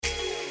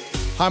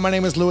Hi, my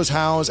name is Lewis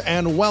Howes,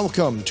 and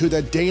welcome to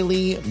the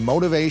Daily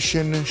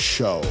Motivation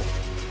Show.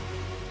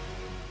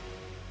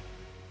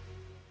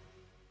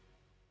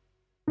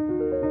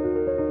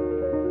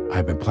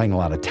 I've been playing a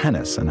lot of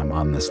tennis, and I'm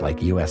on this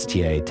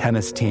USTA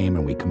tennis team,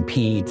 and we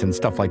compete and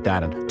stuff like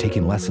that, and I'm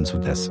taking lessons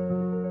with this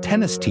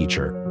tennis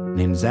teacher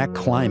named Zach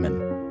Kleiman,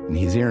 and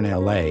he's here in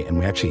LA, and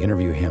we actually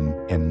interview him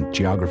in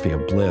Geography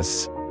of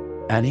Bliss.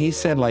 And he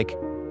said,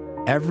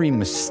 every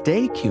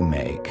mistake you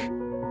make,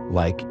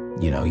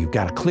 you've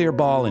got a clear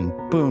ball and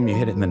boom, you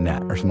hit it in the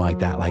net or something like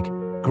that,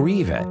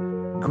 grieve it.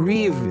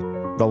 Grieve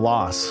the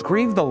loss.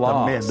 Grieve the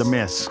loss. The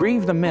miss.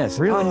 Grieve the miss.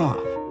 Really?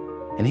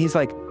 Oh. And he's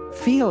like,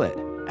 feel it.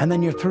 And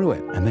then you're through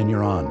it. And then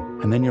you're on.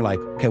 And then you're like,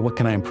 okay, what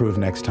can I improve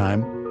next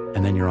time?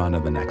 And then you're on to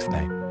the next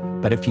thing.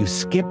 But if you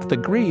skip the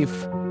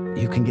grief,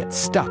 you can get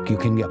stuck. You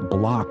can get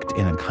blocked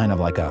in a kind of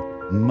like a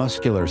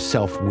muscular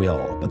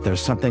self-will. But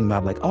there's something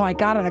about I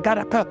got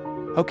it.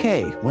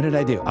 Okay, what did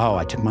I do? Oh,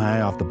 I took my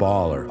eye off the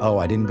ball, or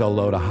I didn't go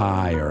low to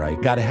high, or I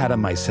got ahead of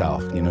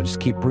myself.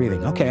 Just keep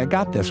breathing. Okay, I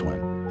got this one.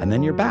 And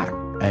then you're back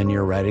and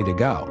you're ready to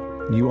go.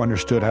 You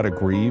understood how to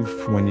grieve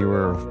when you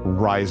were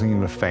rising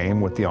into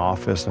fame with The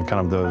Office and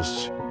kind of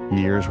those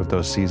years with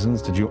those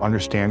seasons. Did you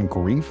understand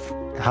grief?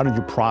 How did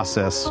you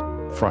process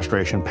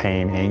frustration,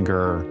 pain,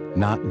 anger?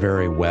 Not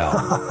very well.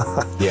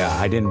 Yeah,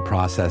 I didn't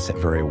process it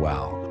very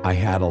well. I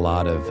had a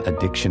lot of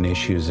addiction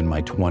issues in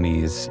my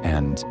 20s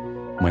and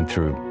went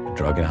through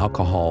drug and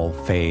alcohol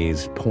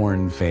phase,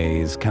 porn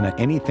phase, kind of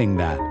anything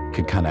that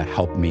could kind of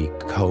help me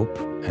cope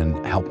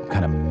and help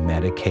kind of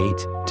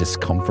medicate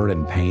discomfort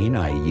and pain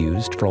I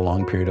used for a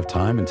long period of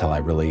time until I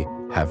really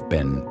have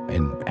been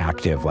in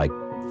active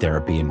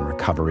therapy and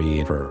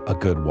recovery for a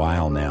good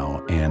while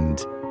now.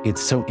 And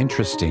it's so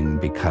interesting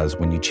because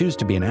when you choose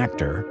to be an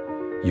actor,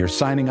 you're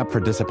signing up for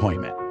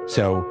disappointment.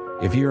 So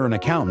if you're an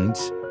accountant,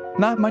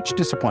 not much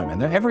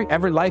disappointment.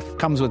 Every life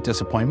comes with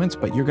disappointments,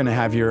 but you're going to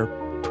have your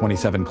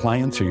 27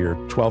 clients or your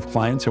 12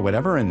 clients or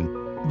whatever, and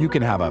you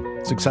can have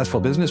a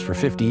successful business for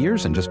 50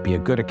 years and just be a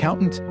good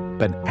accountant.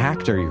 But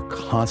actor, you're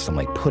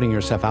constantly putting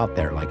yourself out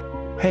there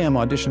hey, I'm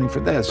auditioning for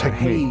this. Pick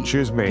me,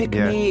 choose me. Pick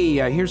me.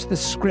 Here's the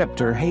script.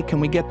 Or hey,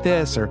 can we get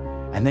this?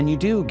 And then you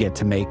do get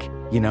to make,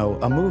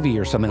 a movie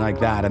or something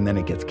like that, and then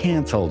it gets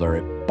canceled or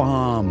it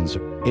bombs.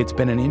 It's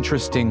been an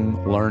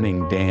interesting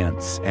learning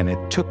dance, and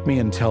it took me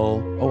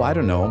until,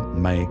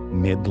 my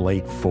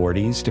mid-late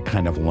 40s to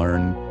kind of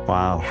learn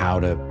how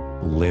to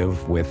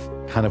live with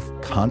kind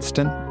of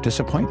constant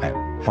disappointment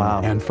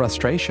and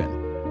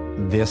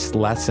frustration. This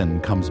lesson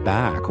comes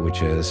back,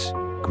 which is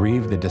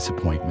grieve the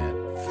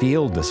disappointment,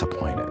 feel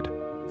disappointed,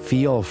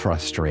 feel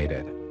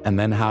frustrated, and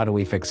then how do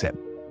we fix it?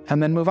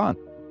 And then move on.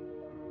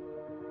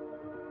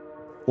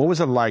 What was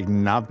it like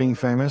not being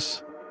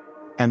famous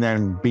and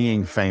then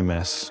being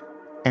famous?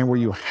 And were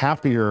you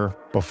happier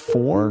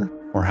before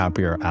or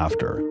happier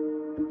after?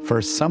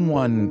 For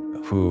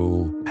someone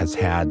who has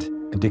had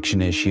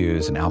addiction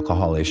issues and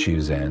alcohol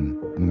issues and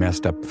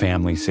messed up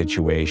family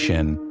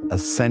situation,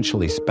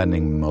 essentially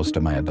spending most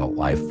of my adult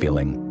life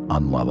feeling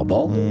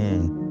unlovable.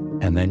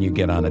 And then you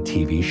get on a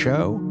TV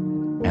show,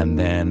 and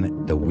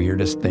then the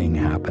weirdest thing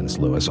happens,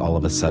 Lewis. All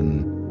of a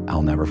sudden,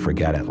 I'll never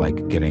forget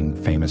it, getting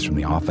famous from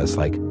The Office,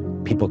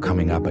 people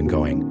coming up and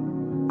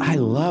going, I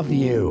love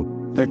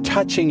you. They're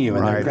touching you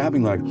and they're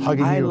grabbing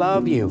hugging I you.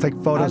 love you. It's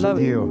like photos of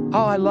you.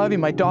 Oh, I love you.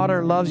 My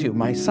daughter loves you.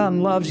 My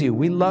son loves you.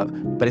 We love,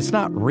 but it's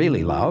not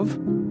really love.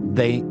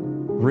 They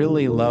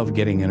really love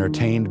getting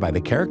entertained by the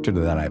character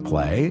that I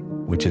play,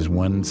 which is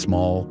one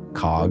small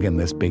cog in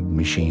this big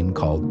machine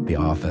called The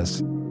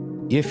Office.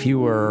 If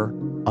you are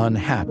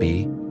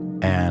unhappy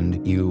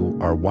and you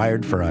are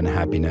wired for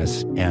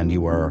unhappiness and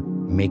you are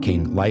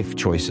making life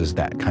choices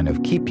that kind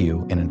of keep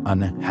you in an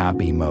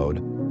unhappy mode,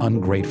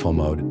 ungrateful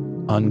mode,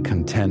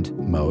 uncontent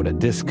mode, a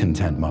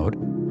discontent mode,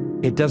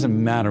 it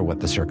doesn't matter what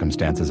the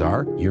circumstances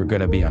are, you're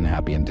going to be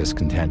unhappy and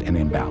discontent and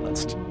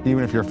imbalanced.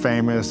 Even if you're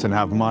famous and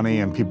have money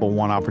and people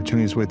want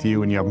opportunities with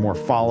you and you have more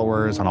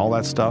followers and all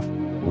that stuff.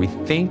 We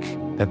think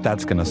that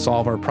that's going to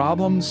solve our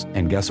problems,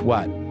 and guess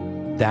what?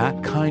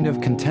 That kind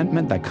of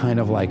contentment, that kind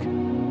of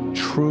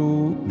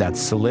that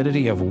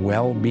solidity of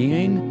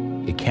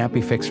well-being, it can't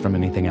be fixed from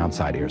anything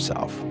outside of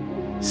yourself.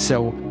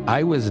 So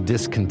I was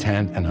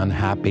discontent and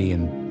unhappy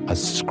and a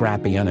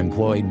scrappy,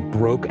 unemployed,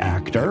 broke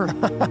actor,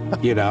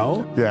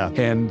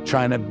 and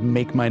trying to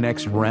make my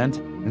next rent.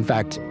 In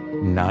fact,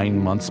 9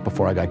 months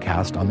before I got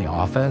cast on The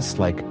Office,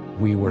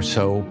 we were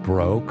so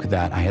broke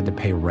that I had to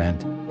pay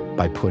rent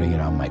by putting it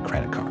on my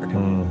credit card.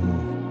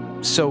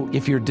 So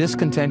if you're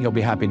discontent, you'll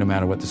be happy no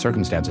matter what the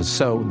circumstances.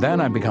 So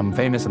then I become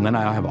famous, and then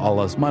I have all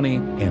this money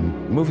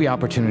and movie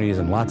opportunities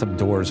and lots of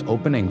doors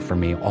opening for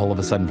me all of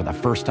a sudden for the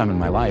first time in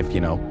my life.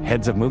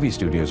 Heads of movie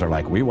studios are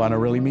like, we want to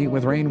really meet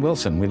with Rainn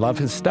Wilson. We love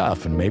his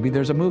stuff, and maybe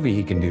there's a movie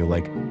he can do.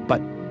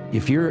 But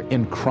if you're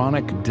in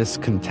chronic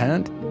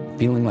discontent,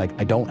 feeling like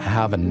I don't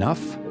have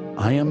enough,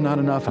 I am not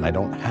enough, and I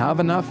don't have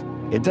enough,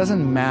 it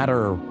doesn't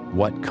matter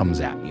what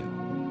comes at you.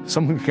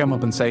 Someone can come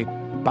up and say,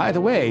 by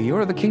the way,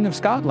 you're the King of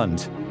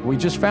Scotland. We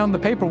just found the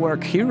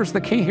paperwork. Here's the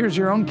king. Here's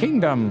your own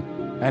kingdom.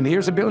 and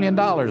here's $1 billion.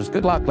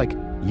 Good luck. Like,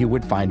 you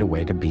would find a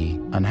way to be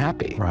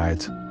unhappy.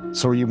 Right.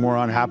 So were you more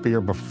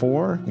unhappier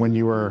before when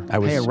you were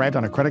paying rent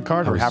on a credit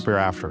card, or happier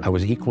after? I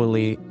was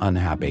equally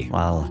unhappy.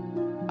 Wow.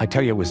 I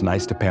tell you, it was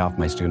nice to pay off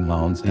my student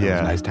loans, and it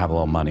was nice to have a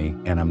little money.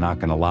 And I'm not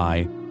going to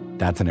lie,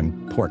 that's an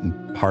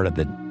important part of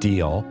the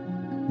deal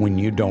when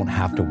you don't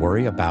have to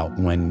worry about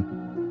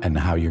when and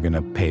how you're going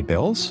to pay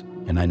bills.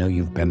 And I know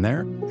you've been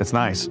there. It's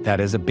nice. That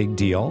is a big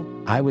deal.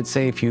 I would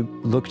say if you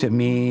looked at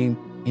me,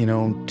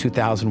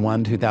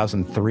 2001,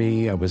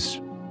 2003, I was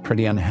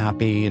pretty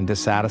unhappy and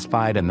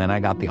dissatisfied. And then I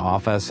got the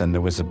office and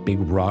there was a big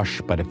rush.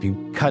 But if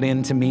you cut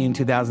into me in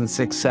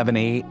 2006, 7,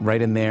 8,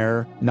 right in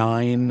there,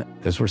 9,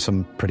 those were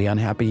some pretty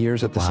unhappy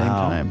years at the same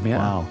time. Yeah.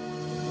 Wow.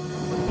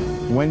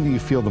 When do you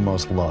feel the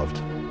most loved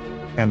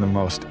and the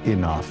most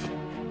enough?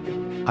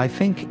 I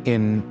think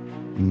in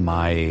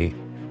my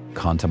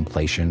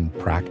contemplation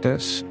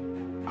practice,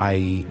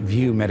 I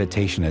view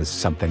meditation as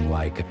something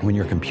like when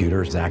your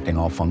computer is acting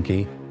all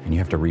funky and you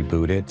have to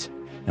reboot it,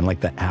 and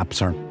like the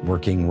apps aren't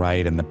working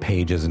right and the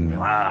pages and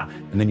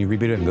then you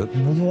reboot it and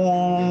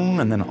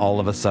go, and then all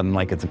of a sudden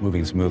like it's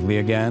moving smoothly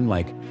again.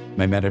 Like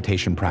my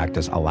meditation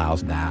practice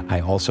allows that. I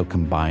also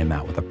combine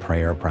that with a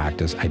prayer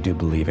practice. I do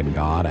believe in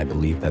God. I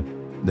believe that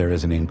there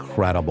is an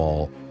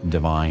incredible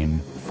divine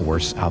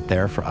force out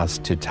there for us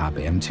to tap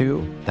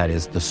into that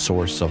is the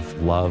source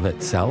of love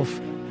itself.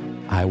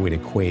 I would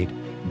equate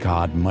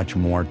God much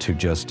more to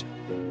just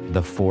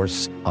the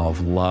force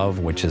of love,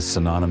 which is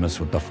synonymous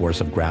with the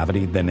force of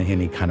gravity, than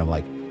any kind of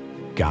like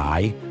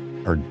guy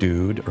or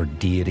dude or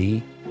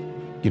deity.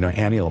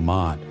 Annie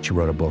Lamott, she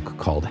wrote a book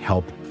called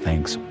Help,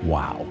 Thanks,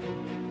 Wow.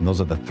 And those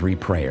are the 3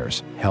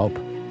 prayers: help,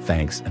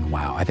 thanks, and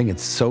wow. I think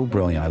it's so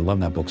brilliant. I love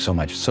that book so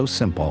much. So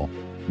simple.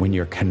 When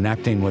you're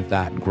connecting with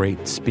that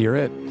great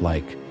spirit,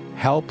 like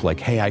help, like,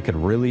 hey, I could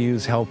really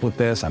use help with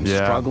this. I'm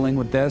struggling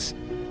with this.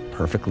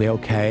 Perfectly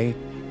okay.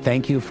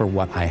 Thank you for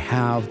what I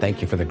have.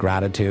 Thank you for the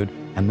gratitude.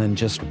 And then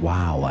just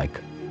wow,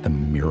 like the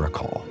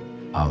miracle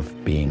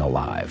of being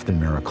alive, the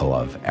miracle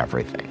of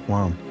everything.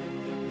 Wow.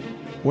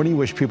 What do you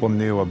wish people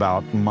knew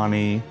about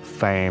money,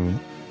 fame,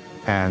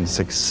 and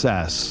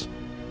success,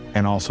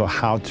 and also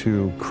how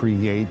to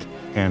create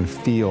and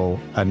feel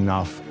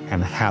enough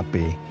and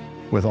happy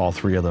with all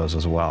 3 of those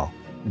as well?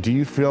 Do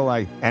you feel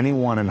like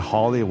anyone in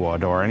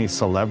Hollywood or any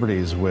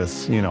celebrities with,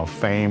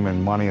 fame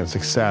and money and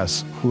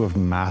success who have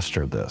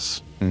mastered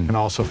this and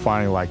also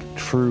finding like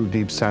true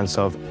deep sense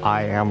of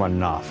I am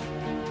enough?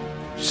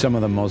 Some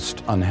of the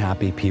most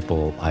unhappy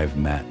people I've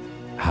met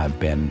have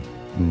been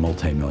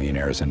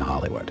multimillionaires in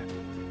Hollywood.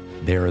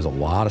 There is a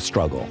lot of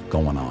struggle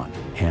going on,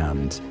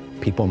 and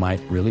people might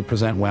really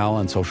present well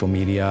on social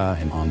media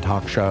and on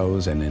talk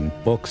shows and in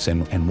books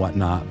and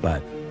whatnot,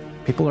 but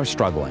people are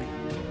struggling.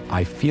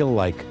 I feel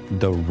like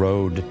the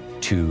road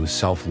to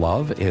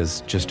self-love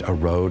is just a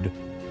road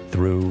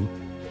through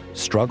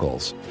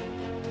struggles.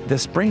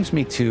 This brings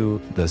me to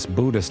this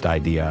Buddhist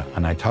idea,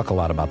 and I talk a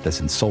lot about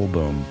this in Soul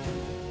Boom.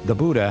 The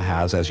Buddha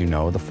has, as you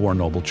know, the 4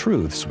 Noble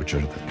Truths, which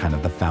are kind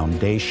of the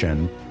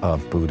foundation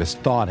of Buddhist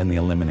thought and the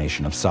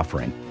elimination of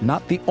suffering.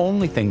 Not the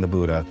only thing the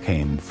Buddha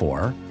came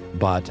for,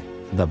 but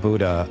the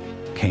Buddha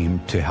came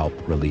to help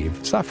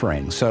relieve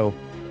suffering. So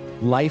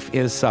life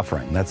is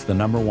suffering. That's the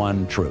number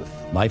 1 truth.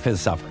 Life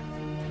is suffering.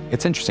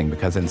 It's interesting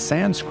because in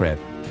Sanskrit,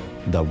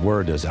 the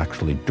word is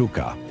actually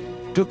dukkha.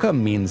 Dukkha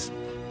means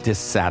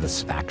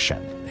dissatisfaction.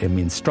 It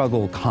means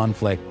struggle,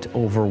 conflict,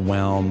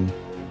 overwhelm,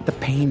 the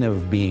pain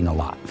of being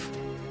alive.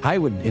 I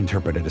would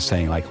interpret it as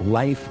saying like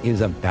life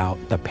is about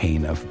the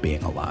pain of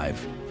being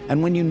alive.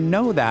 And when you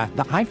know that,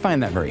 I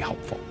find that very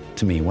helpful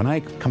to me. When I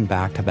come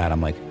back to that,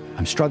 I'm like,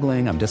 I'm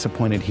struggling, I'm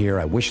disappointed here,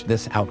 I wish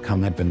this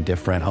outcome had been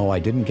different. Oh, I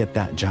didn't get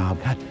that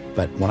job. God.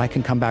 But when I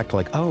can come back to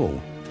like,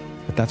 oh,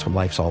 but that's what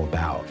life's all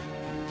about.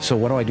 So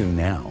what do I do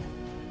now?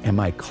 Am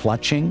I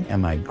clutching?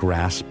 Am I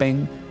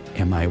grasping?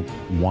 Am I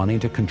wanting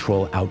to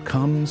control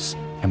outcomes?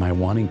 Am I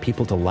wanting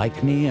people to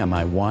like me? Am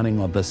I wanting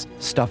all this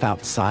stuff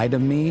outside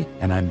of me?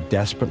 And I'm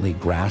desperately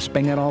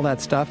grasping at all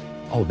that stuff?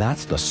 Oh,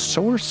 that's the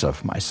source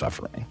of my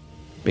suffering.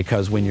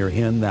 Because when you're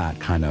in that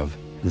kind of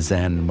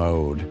Zen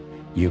mode,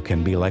 you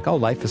can be like, oh,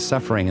 life is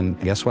suffering. And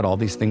guess what? All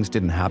these things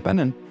didn't happen.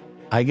 And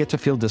I get to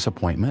feel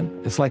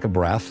disappointment. It's like a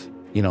breath.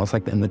 It's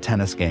like in the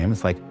tennis game.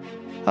 It's like,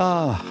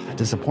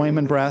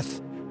 disappointment breath.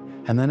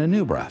 And then a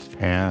new breath.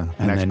 Yeah,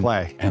 next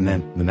play. And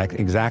then the next,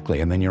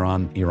 exactly. And then you're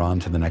on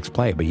to the next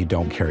play, but you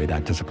don't carry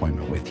that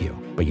disappointment with you.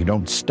 But you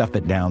don't stuff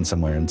it down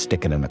somewhere and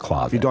stick it in the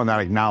closet. You don't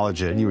not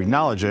acknowledge it. You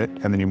acknowledge it,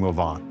 and then you move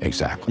on.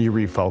 Exactly. You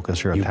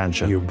refocus your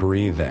attention. You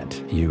breathe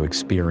it, you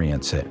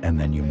experience it, and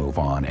then you move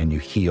on, and you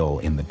heal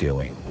in the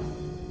doing.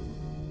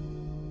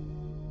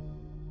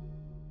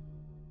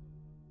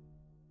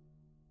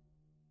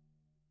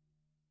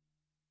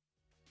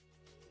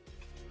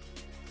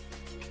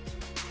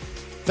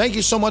 Thank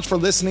you so much for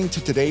listening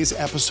to today's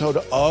episode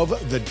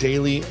of The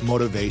Daily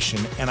Motivation,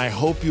 and I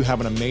hope you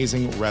have an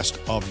amazing rest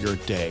of your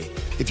day.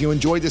 If you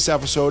enjoyed this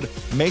episode,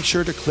 make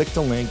sure to click the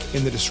link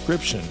in the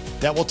description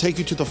that will take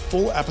you to the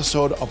full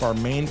episode of our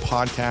main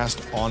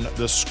podcast on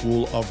the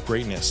School of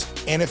Greatness.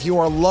 And if you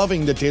are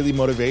loving The Daily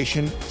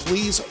Motivation,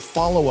 please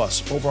follow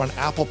us over on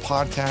Apple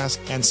Podcasts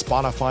and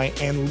Spotify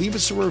and leave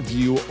us a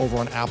review over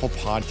on Apple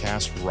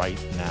Podcasts right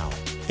now.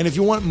 And if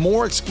you want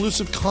more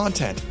exclusive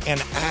content and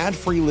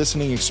ad-free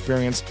listening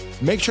experience,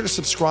 make sure to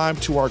subscribe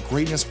to our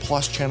Greatness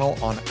Plus channel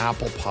on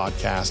Apple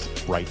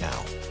Podcast right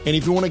now. And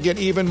if you want to get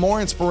even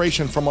more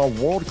inspiration from our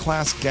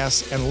world-class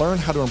guests and learn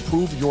how to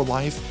improve your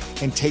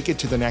life and take it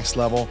to the next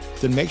level,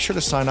 then make sure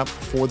to sign up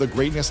for the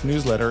Greatness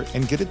newsletter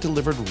and get it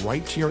delivered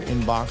right to your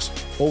inbox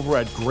over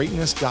at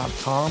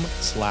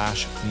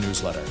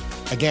greatness.com/newsletter.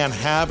 Again,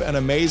 have an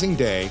amazing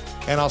day,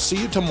 and I'll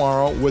see you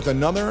tomorrow with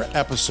another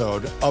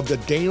episode of the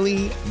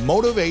Daily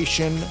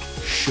Motivation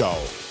Show.